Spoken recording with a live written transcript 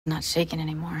not shaking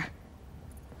anymore.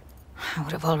 I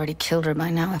would have already killed her by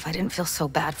now if I didn't feel so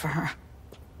bad for her.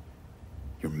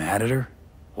 You're mad at her?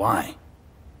 Why?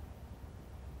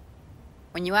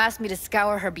 When you asked me to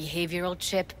scour her behavioral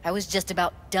chip, I was just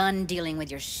about done dealing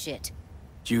with your shit.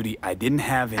 Judy, I didn't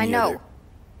have any I know. other...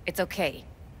 It's okay.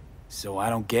 So I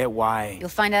don't get why... You'll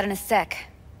find out in a sec.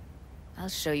 I'll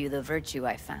show you the virtue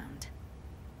I found.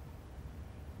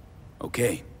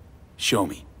 Okay. Show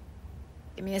me.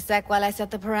 Give me a sec while I set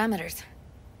the parameters.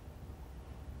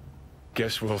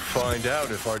 Guess we'll find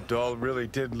out if our doll really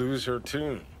did lose her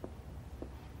tune.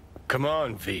 Come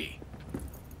on, V.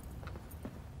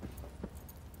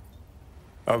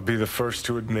 I'll be the first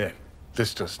to admit,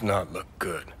 this does not look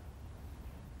good.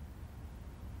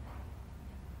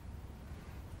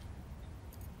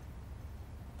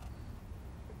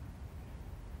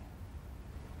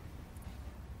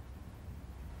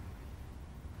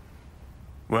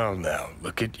 Well now,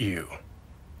 look at you.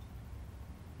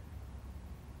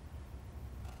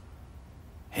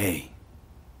 Hey.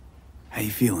 How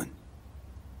you feeling?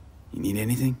 You need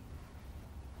anything?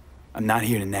 I'm not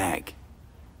here to nag.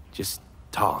 Just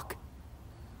talk.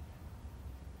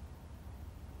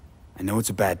 I know it's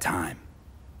a bad time,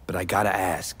 but I gotta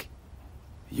ask.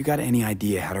 You got any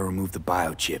idea how to remove the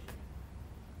biochip?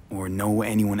 Or know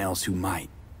anyone else who might?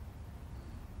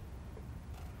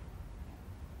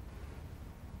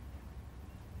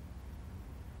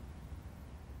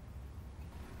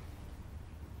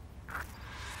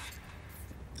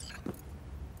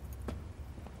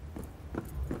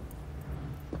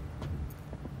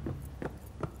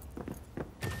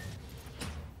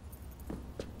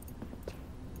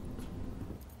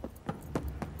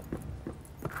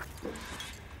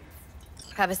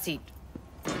 Have a seat.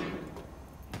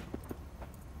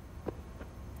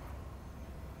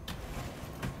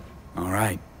 All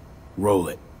right. Roll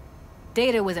it.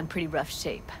 Data was in pretty rough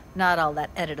shape. Not all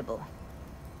that editable.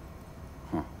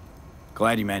 Huh.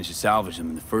 Glad you managed to salvage them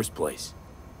in the first place.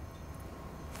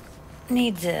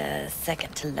 Needs a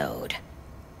second to load.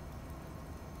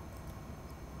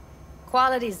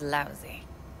 Quality's lousy,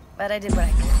 but I did what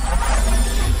I could.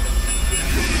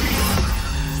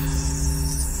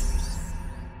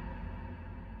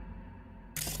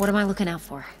 What am I looking out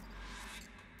for?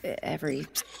 Every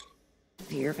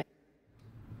year.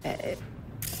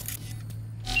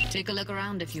 Take a look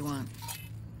around if you want.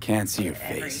 Can't see your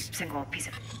Every face. single piece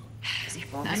of...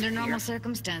 Under normal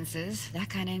circumstances, that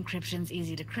kind of encryption's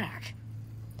easy to crack.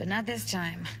 But not this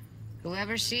time.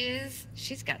 Whoever she is,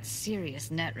 she's got serious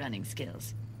net running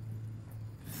skills.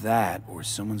 That, or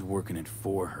someone's working it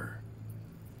for her.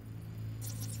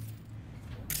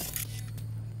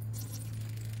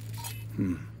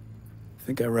 I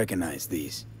think I recognize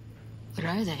these. What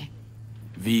are they?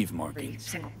 Vive markings.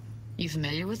 Single... You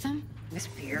familiar with them?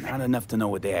 Not enough to know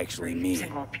what they actually mean.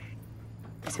 Single...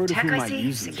 I've heard of who Tech, I might see.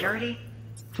 use them. Security?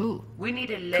 Who? We need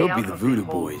a Could layout be the of Voodoo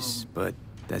whole Boys, room. but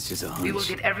that's just a hunch. We will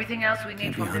get everything else we need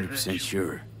Can't be from the 100% virtue.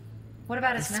 sure. What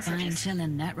about The his messages?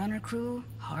 spine-chilling netrunner crew?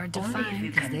 Hard to Only if find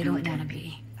you because can they do don't it want to in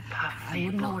be. puffy I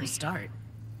wouldn't know where to voice. start.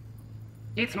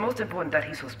 It's most important that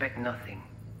he suspect nothing.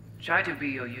 Try to be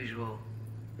your usual,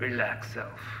 relaxed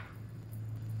self.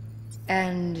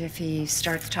 And if he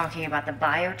starts talking about the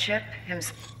biochip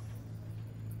himself?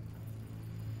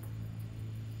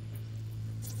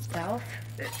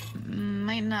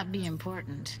 Might not be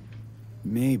important.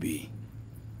 Maybe.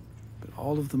 But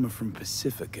all of them are from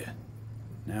Pacifica.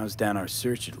 Now's down our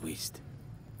search at least.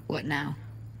 What now?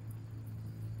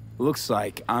 Looks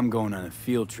like I'm going on a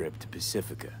field trip to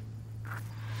Pacifica.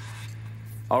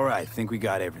 All right, think we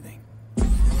got everything.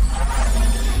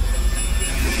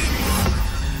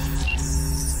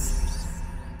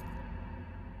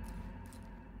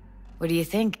 What do you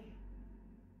think?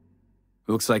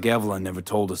 Looks like Evelyn never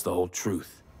told us the whole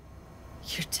truth.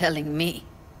 You're telling me.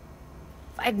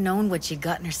 If I'd known what she'd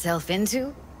gotten herself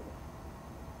into...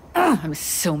 Ugh, I'm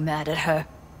so mad at her.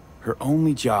 Her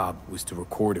only job was to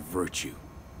record a virtue.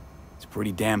 It's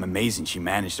pretty damn amazing she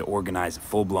managed to organize a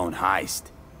full-blown heist.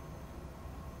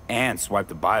 And swipe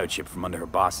the biochip from under her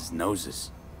boss's noses.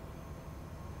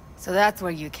 So that's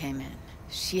where you came in.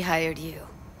 She hired you.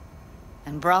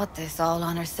 And brought this all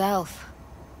on herself.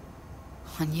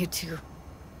 On you two.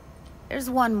 There's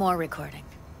one more recording.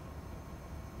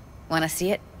 Wanna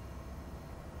see it?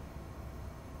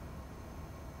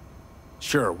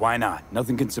 Sure, why not?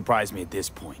 Nothing can surprise me at this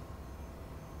point.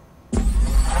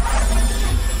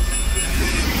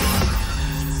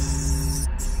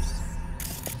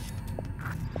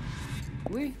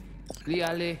 Oui, lui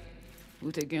aller.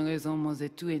 Vous te gen raison, moi c'est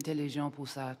tout intelligent pour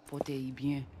ça, pour te y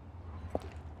bien.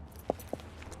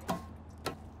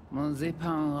 Moi c'est pas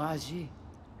enragé.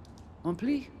 En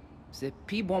plus, c'est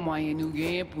plus bon moyen nous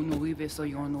gagner pour nous arriver sur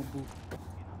yon nos bout.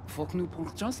 Faut que nous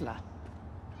prenions chance là.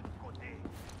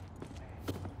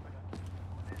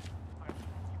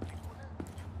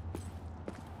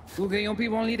 Vous gagnez un plus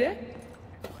bon leader?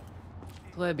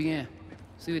 Très bien.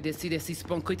 Si vous décidez si c'est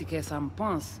pas critiquer ça me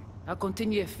pense, à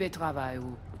continuer à faire travail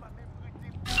ou.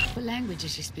 What language is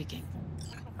she speaking?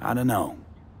 I don't know.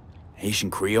 Haitian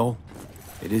Creole?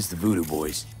 It is the Voodoo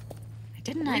Boys.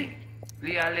 Didn't I?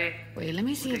 Allez. Wait, let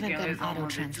me see if I've got an Vous êtes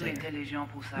auto-translator. intelligent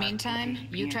pour ça. Meantime,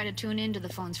 you try to tune into the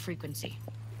phone's frequency.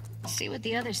 See what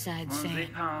the other side's On ne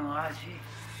saying. pas enragé.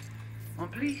 En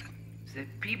plus, c'est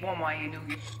plus bon moyen nous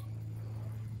gagner.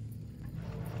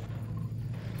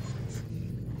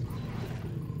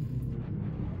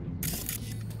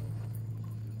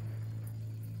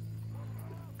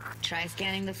 Try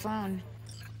scanning the phone.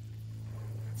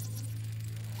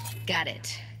 Got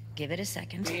it. Give it a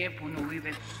second. Pour nous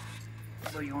arriver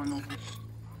sur yon nos bout.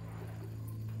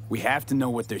 We have to know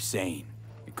what they're saying.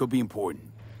 It could be important.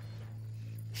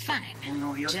 Fine.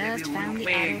 No, yo te Just digo, found the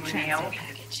me, auto-translate me,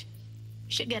 package.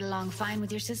 Should get along fine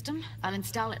with your system. I'll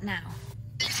install it now.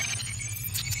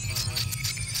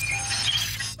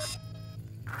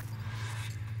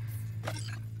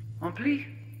 En plus,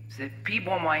 c'est plus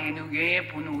bon moyen nous gagner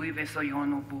pour nous arriver sur yon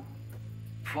nos bout.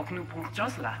 Faut que nous prenions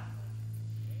chance là.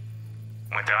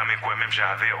 Moi, t'as ramé quoi même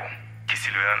j'avais, qui si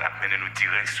le rang a mené nous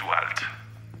direct sous Alt.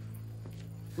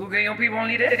 Vous gagnez un plus bon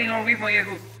leader, dis non, oui, mon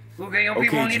égo. Vous gagnez un plus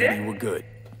bon Okay, leader? Jimmy, we're good.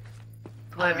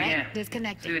 Très All bien. right,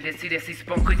 disconnected. Si vous décidez si c'est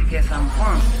pas critiquer ça me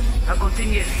pense, à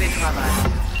continuer à faire travail.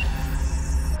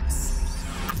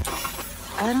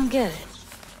 I don't get it.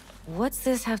 What's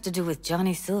this have to do with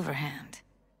Johnny Silverhand?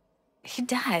 He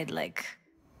died, like,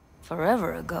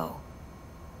 forever ago.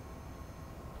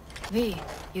 V,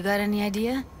 you got any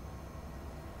idea?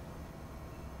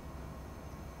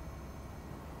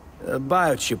 The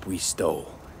biochip we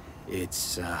stole.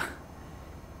 It's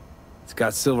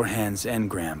got Silverhand's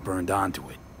engram burned onto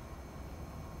it.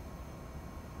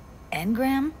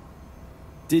 Engram?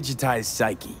 Digitized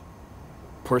psyche.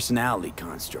 Personality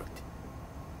construct.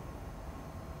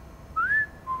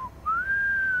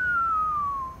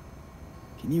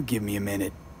 Can you give me a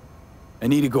minute? I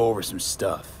need to go over some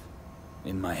stuff.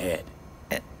 In my head.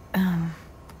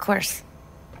 Of course.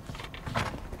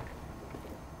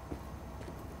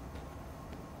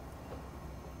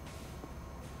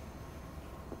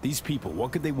 These people,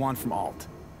 what could they want from Alt?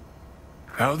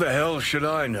 How the hell should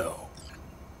I know?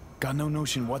 Got no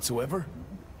notion whatsoever?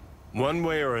 One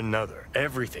way or another,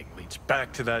 everything leads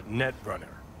back to that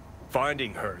netrunner.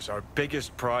 Finding her's our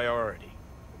biggest priority.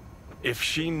 If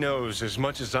she knows as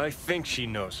much as I think she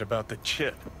knows about the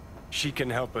chip, she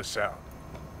can help us out.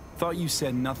 Thought you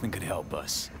said nothing could help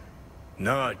us.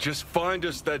 Nah, just find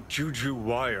us that Juju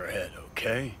wirehead,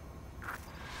 okay?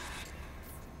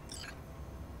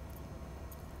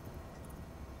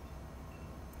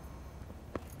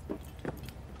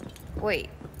 Wait,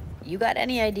 you got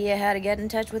any idea how to get in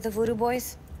touch with the Voodoo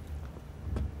Boys?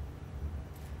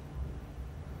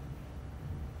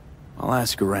 I'll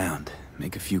ask around,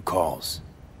 make a few calls.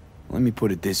 Let me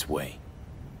put it this way.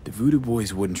 The Voodoo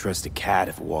Boys wouldn't trust a cat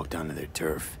if it walked onto their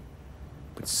turf.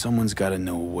 But someone's gotta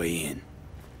know a way in.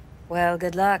 Well,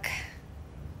 good luck.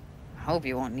 I hope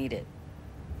you won't need it.